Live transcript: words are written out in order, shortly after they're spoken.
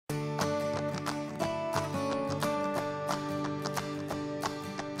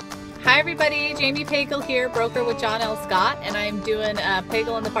Hi everybody, Jamie Pagel here, broker with John L. Scott, and I'm doing a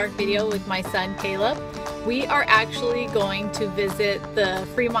Pagel in the Park video with my son Caleb. We are actually going to visit the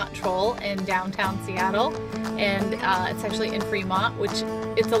Fremont Troll in downtown Seattle, and it's actually in Fremont, which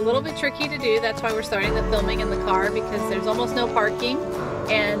it's a little bit tricky to do. That's why we're starting the filming in the car, because there's almost no parking,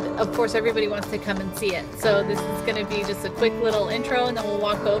 and of course everybody wants to come and see it. So this is going to be just a quick little intro, and then we'll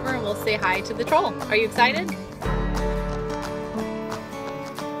walk over and we'll say hi to the troll. Are you excited?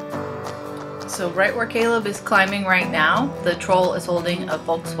 So right where Caleb is climbing right now, the troll is holding a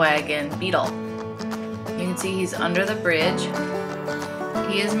Volkswagen Beetle. You can see he's under the bridge.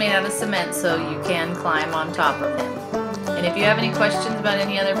 He is made out of cement, so you can climb on top of him. And if you have any questions about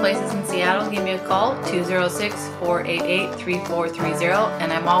any other places in Seattle, give me a call, 206-488-3430,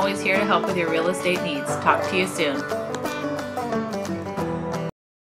 and I'm always here to help with your real estate needs. Talk to you soon.